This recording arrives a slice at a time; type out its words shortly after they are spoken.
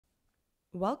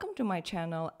Welcome to my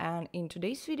channel, and in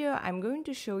today's video I'm going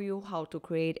to show you how to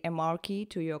create a marquee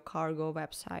to your cargo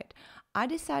website. I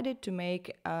decided to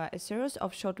make a series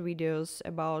of short videos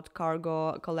about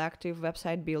Cargo Collective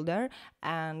website builder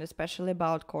and especially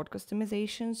about code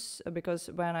customizations because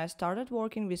when I started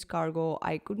working with Cargo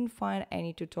I couldn't find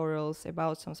any tutorials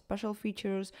about some special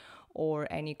features or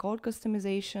any code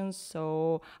customizations,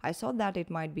 so I thought that it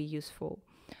might be useful.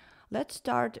 Let's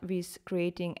start with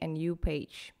creating a new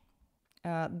page.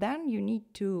 Then you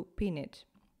need to pin it.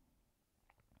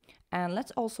 And let's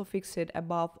also fix it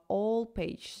above all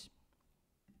pages.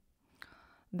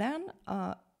 Then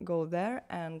go there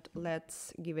and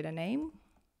let's give it a name.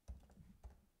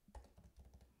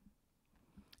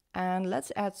 And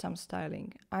let's add some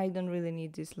styling. I don't really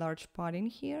need this large padding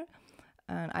here.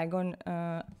 And I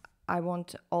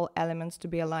want all elements to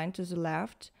be aligned to the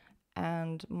left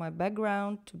and my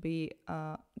background to be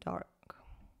dark.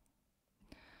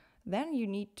 Then you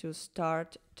need to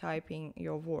start typing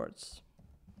your words.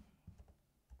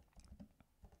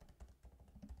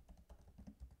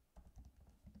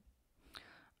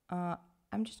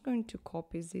 I'm just going to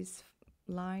copy this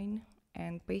line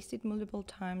and paste it multiple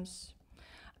times.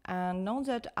 And note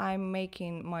that I'm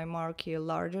making my marquee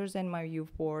larger than my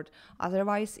viewport,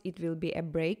 otherwise it will be a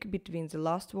break between the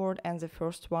last word and the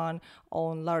first one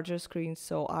on larger screen,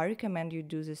 so I recommend you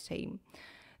do the same.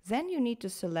 Then you need to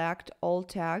select all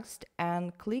text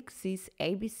and click this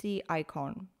ABC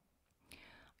icon.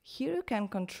 Here you can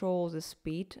control the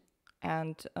speed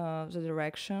and the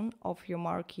direction of your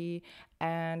marquee,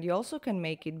 and you also can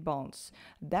make it bounce.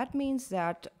 That means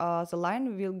that the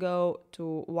line will go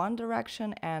to one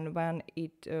direction, and when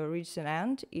it reaches an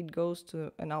end, it goes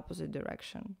to an opposite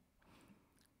direction.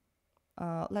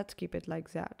 Let's keep it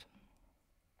like that.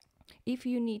 If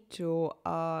you need to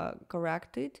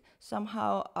correct it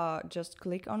somehow, just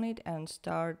click on it and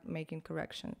start making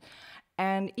corrections.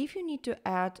 And if you need to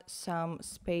add some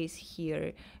space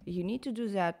here, you need to do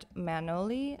that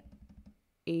manually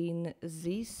in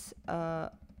this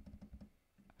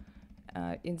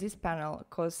panel,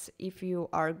 because if you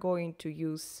are going to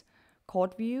use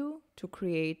code view to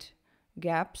create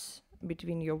gaps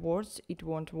between your words, it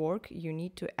won't work. You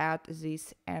need to add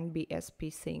this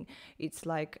NBSP thing. It's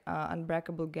like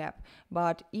unbreakable gap.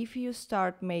 But if you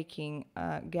start making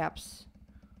gaps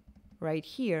right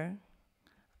here,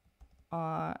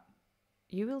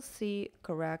 you will see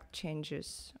correct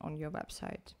changes on your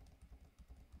website.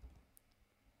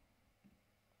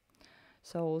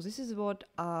 So this is what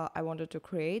I wanted to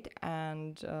create,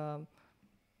 and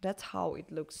that's how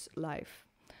it looks live.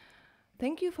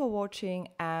 Thank you for watching,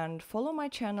 and follow my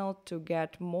channel to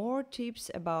get more tips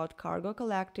about Cargo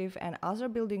Collective and other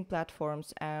building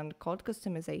platforms and code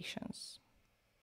customizations.